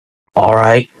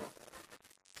Alright,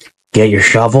 get your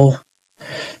shovel,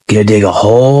 go dig a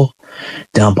hole,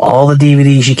 dump all the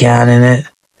DVDs you can in it,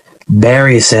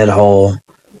 bury said hole,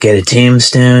 get a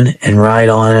tombstone, and write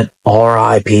on it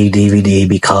R.I.P. DVD,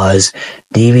 because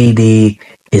DVD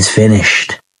is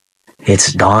finished.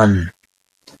 It's done.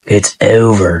 It's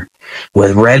over.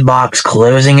 With Redbox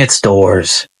closing its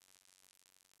doors,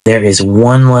 there is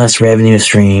one less revenue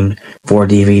stream for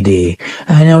DVD.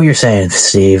 I know what you're saying,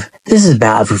 Steve. This is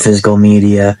bad for physical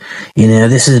media.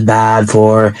 This is bad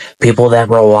for people that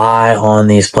rely on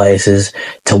these places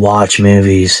to watch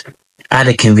movies at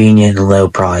a convenient and low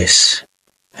price.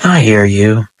 I hear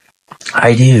you.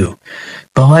 I do.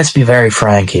 But let's be very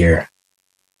frank here.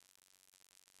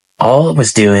 All it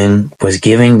was doing was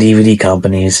giving DVD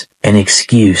companies an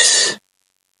excuse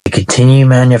to continue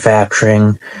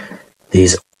manufacturing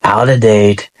these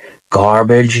out-of-date,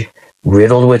 garbage,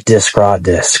 riddled with disc rot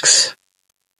discs.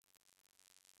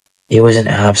 It was an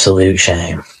absolute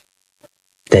shame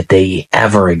that they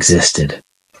ever existed.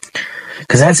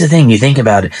 Because that's the thing, you think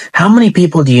about it. How many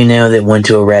people do you know that went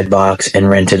to a Redbox and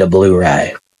rented a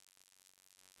Blu-ray?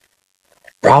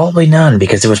 Probably none,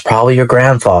 because it was probably your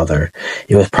grandfather.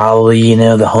 It was probably,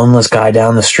 the homeless guy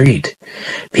down the street.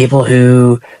 People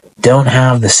who don't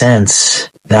have the sense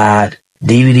that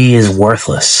DVD is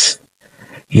worthless.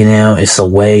 It's the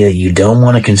way that you don't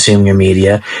want to consume your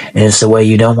media, and it's the way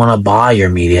you don't want to buy your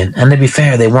media. And to be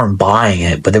fair, they weren't buying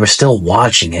it, but they were still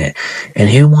watching it. And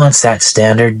who wants that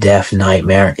standard def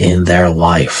nightmare in their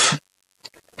life?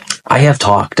 I have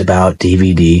talked about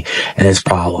DVD and its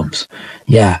problems.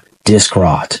 Yeah, disc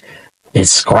rot. It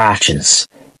scratches.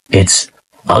 It's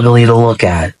ugly to look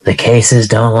at. The cases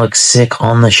don't look sick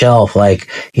on the shelf like,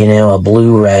 a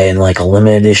Blu-ray and like a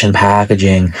limited edition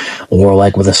packaging, or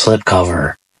like with a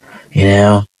slipcover.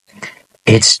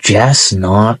 It's just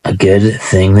not a good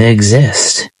thing to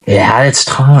exist. It had its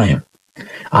time.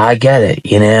 I get it,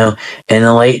 in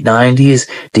the late 90s,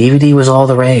 DVD was all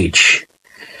the rage.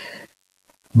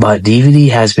 But DVD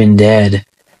has been dead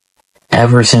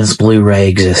ever since Blu-ray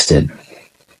existed.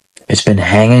 It's been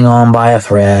hanging on by a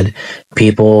thread.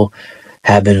 People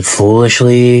have been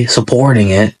foolishly supporting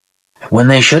it when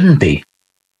they shouldn't be.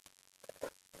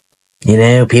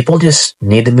 People just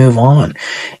need to move on.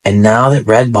 And now that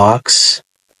Redbox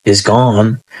is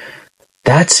gone,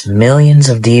 that's millions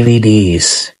of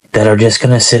DVDs that are just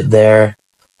going to sit there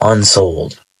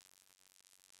unsold.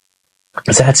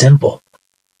 It's that simple.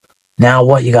 Now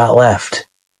what you got left?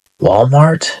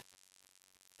 Walmart?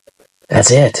 That's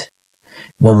it.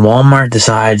 When Walmart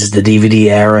decides the DVD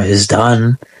era is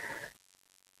done,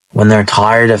 when they're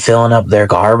tired of filling up their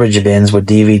garbage bins with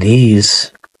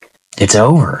DVDs, it's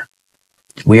over.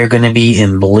 We are going to be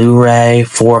in Blu-ray,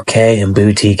 4K, and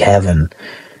boutique heaven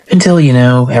until,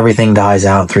 everything dies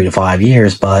out in 3 to 5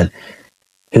 years, but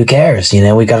who cares?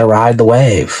 We got to ride the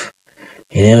wave.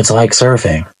 It's like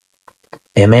surfing.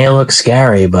 It may look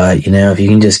scary, but, if you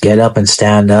can just get up and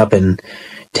stand up and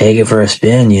take it for a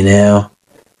spin,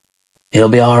 it'll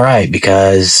be alright,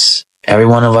 because every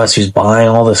one of us who's buying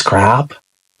all this crap,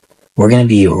 we're going to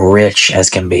be rich as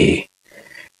can be.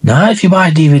 Not if you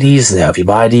buy DVDs, though. If you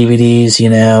buy DVDs,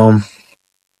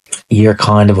 you're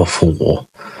kind of a fool.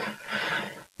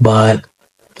 But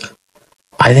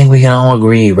I think we can all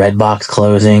agree Redbox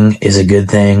closing is a good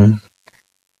thing.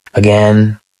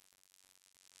 Again,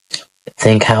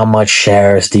 think how much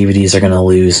shares DVDs are going to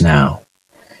lose now,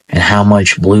 and how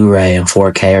much Blu-ray and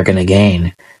 4K are going to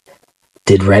gain.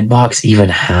 Did Redbox even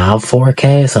have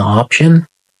 4K as an option?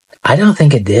 I don't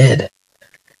think it did.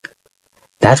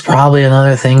 That's probably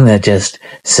another thing that just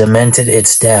cemented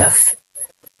its death.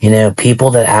 People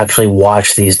that actually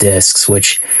watch these discs,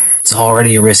 which is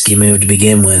already a risky move to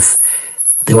begin with,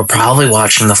 they were probably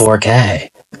watching the 4K.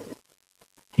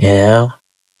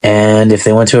 And if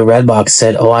they went to a Redbox and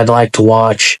said, oh, I'd like to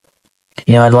watch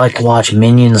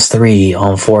Minions 3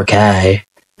 on 4K,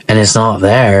 and it's not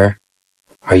there,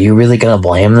 are you really going to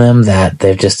blame them that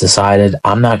they've just decided,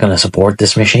 I'm not going to support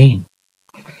this machine?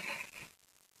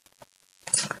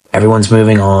 Everyone's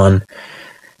moving on.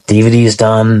 DVD's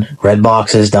done.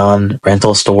 Redbox is done.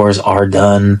 Rental stores are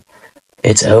done.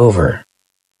 It's over.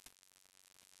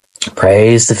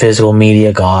 Praise the physical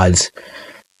media gods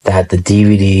that the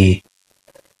DVD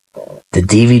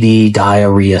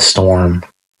diarrhea storm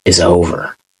is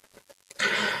over.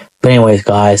 But anyways,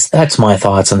 guys, that's my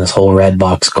thoughts on this whole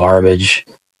Redbox garbage.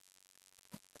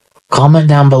 Comment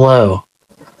down below.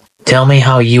 Tell me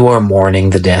how you are mourning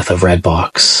the death of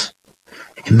Redbox.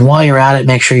 And while you're at it,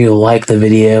 make sure you like the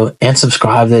video and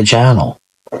subscribe to the channel.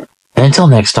 And until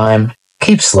next time,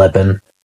 keep slipping.